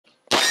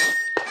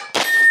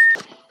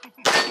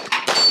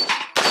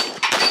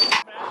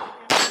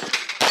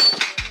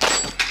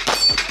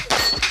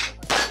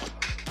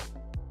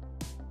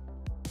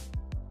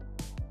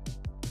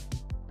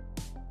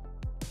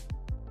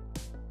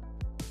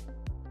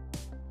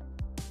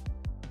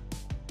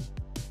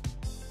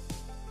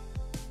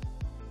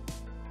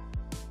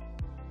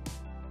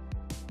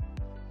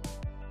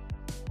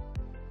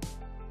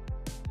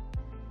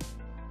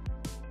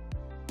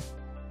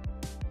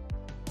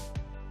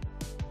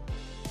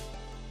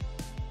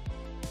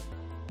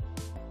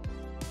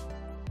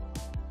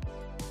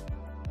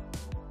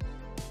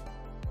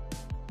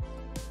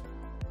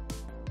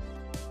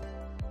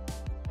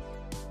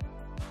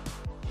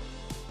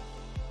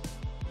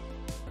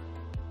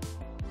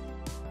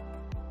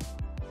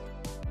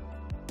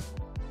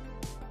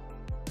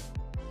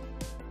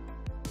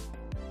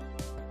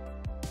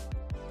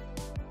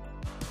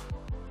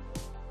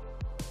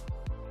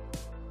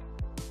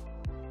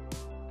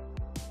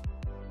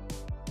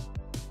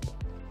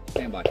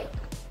Stand by.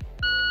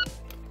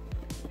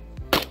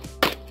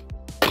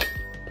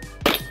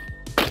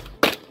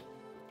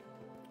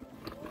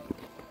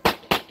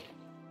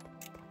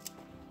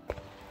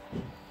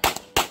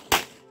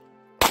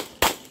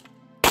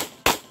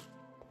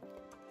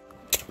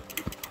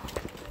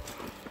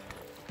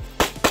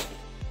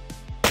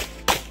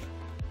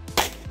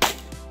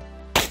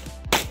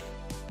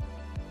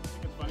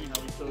 It's funny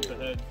how he throws the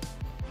head.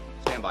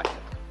 Stand by.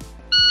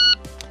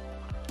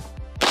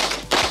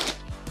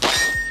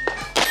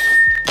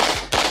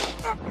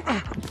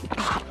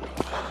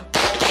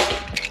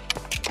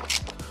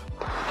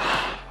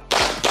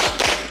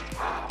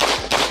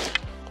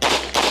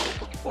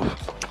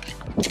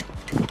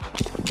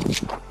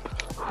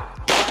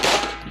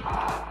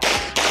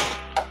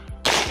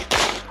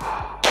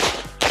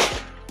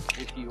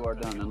 If you are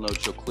done, unload,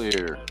 show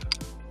clear.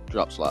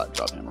 Drop slot,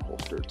 drop hammer,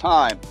 holster.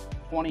 Time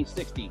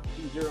 2060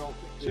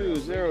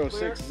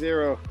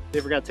 2060. They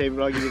forgot to tape it,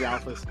 but I'll give you the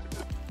alphas.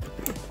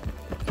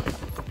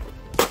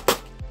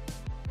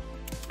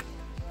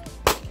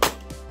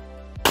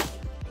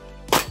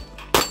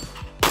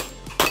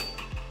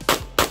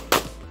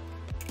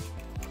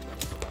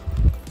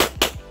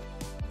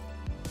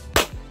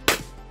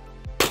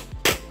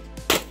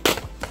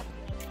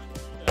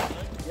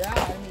 Yeah, I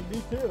mean,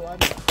 me too.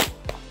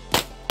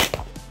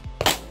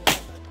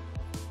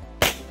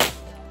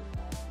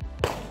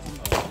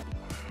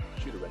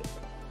 Shooter ready.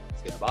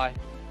 Stand by.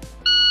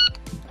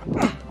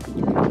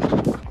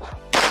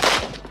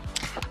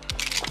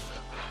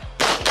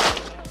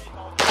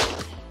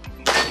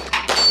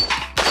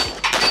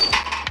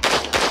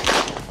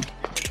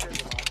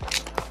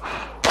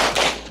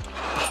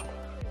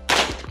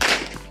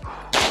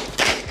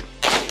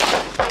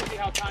 See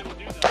how time will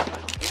do that.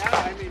 Yeah,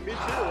 I mean, me too.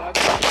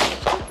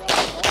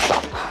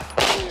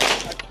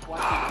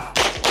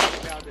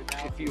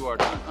 If you are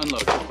done,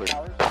 unload, show clear.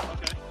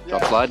 Okay.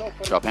 Drop slide,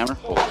 drop hammer,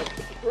 holster.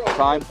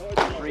 Time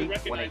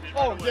 3:18.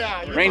 Oh,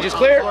 yeah. Range is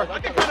clear. I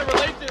can kind of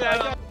relate to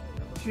that.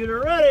 Shooter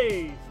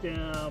ready,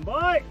 stand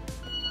by.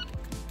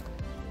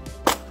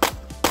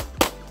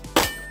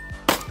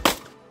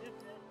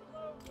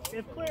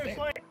 If clear,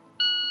 slide.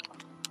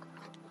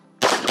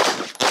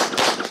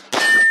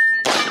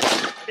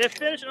 If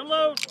finish,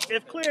 unload.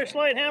 If clear,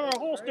 slide hammer,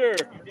 holster.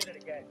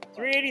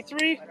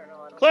 383,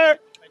 clear.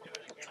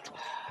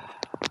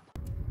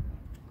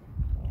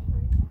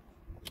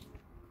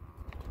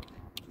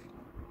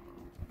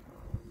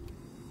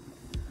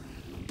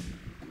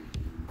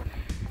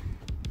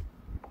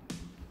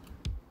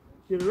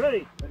 Shooter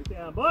ready,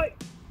 stand by.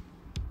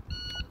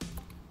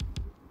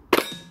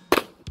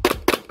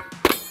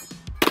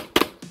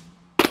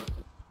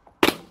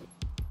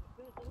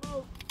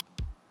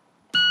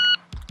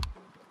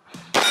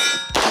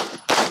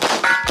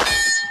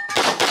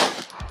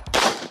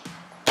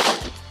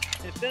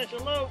 If finish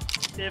and load.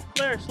 If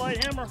clear,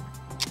 slide hammer,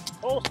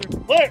 holster,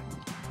 clear.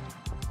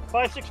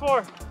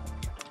 564.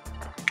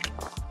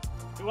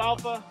 2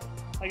 alpha.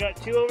 I got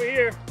 2 over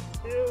here.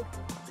 2.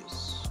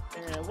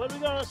 And what do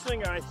we got on this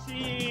finger? I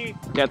see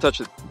Can't touch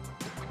it.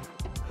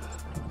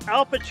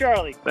 Alpha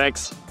Charlie.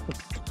 Thanks.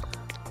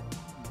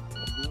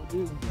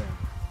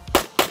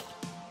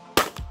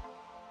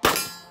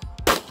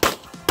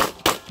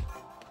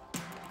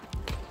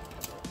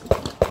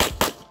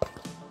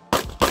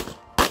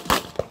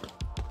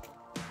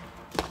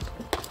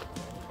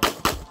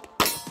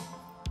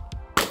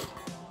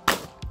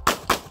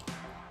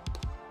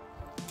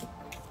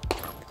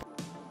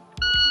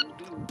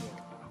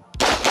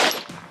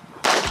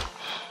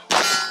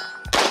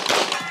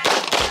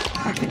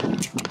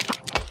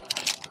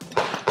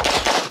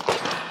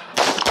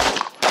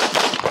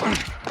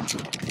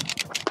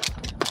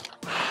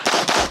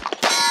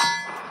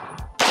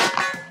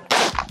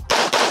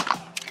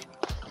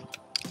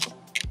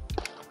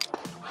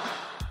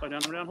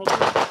 Down, hold on.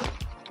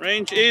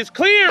 Range is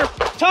clear.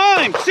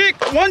 Time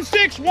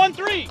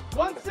 1613.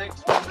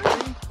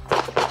 1613.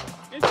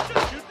 Did you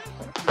just shoot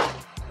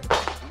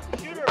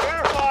this? Shooter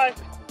verify.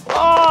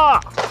 Ah!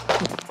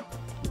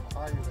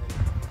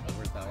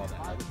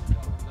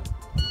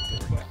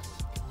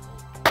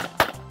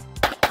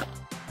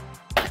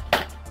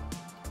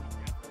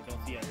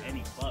 Don't see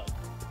any bug.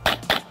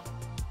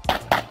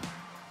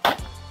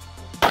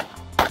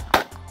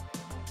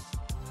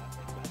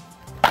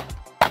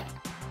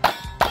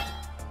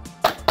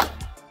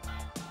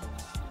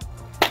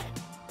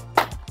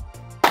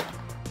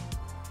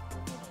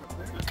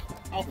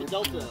 Alpha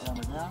Delta.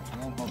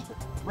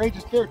 Range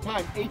is clear.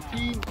 Time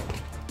 18.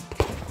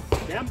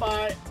 Stand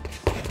by.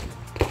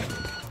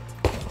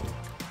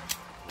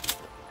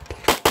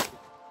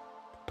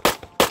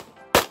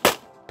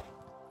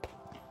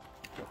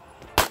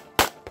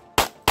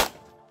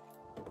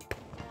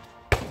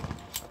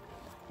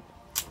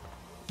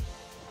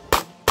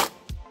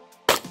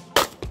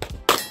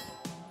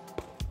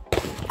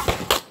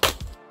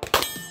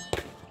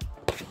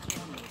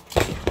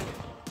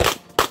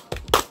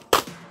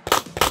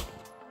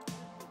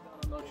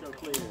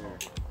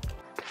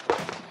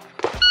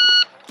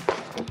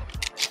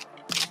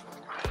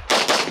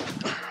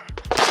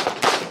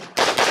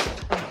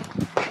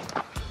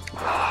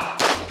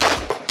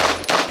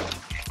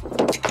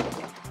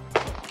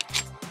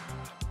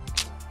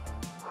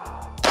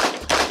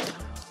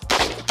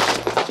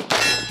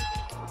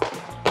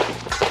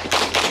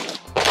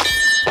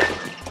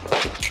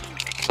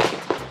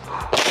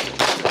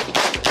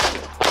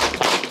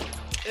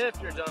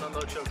 If you're done,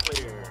 unload, show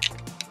clear.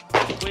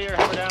 Clear,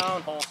 hammer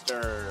down,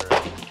 holster.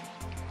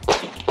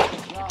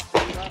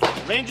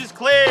 Range is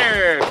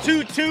clear.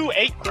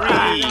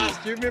 2283.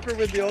 Do you remember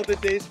when the olden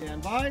days?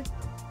 Stand by.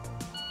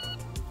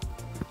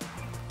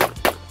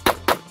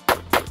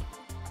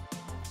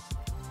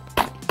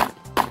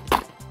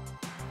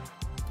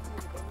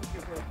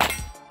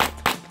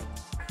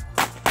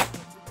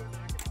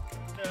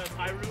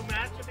 My room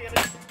match at the end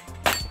of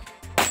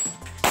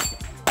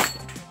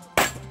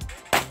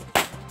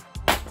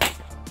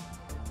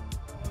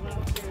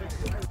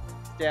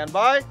Stand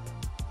by.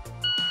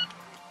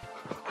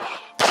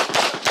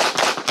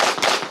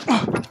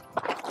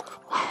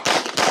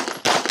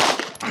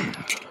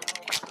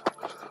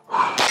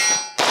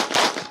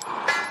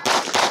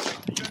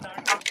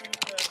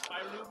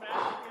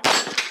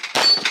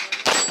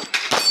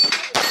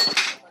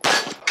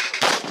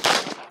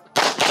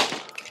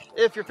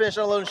 If you're finished,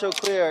 unload and show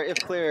clear. If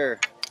clear,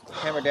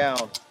 hammer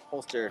down,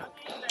 holster.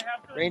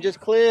 Range is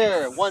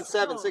clear.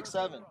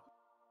 1767.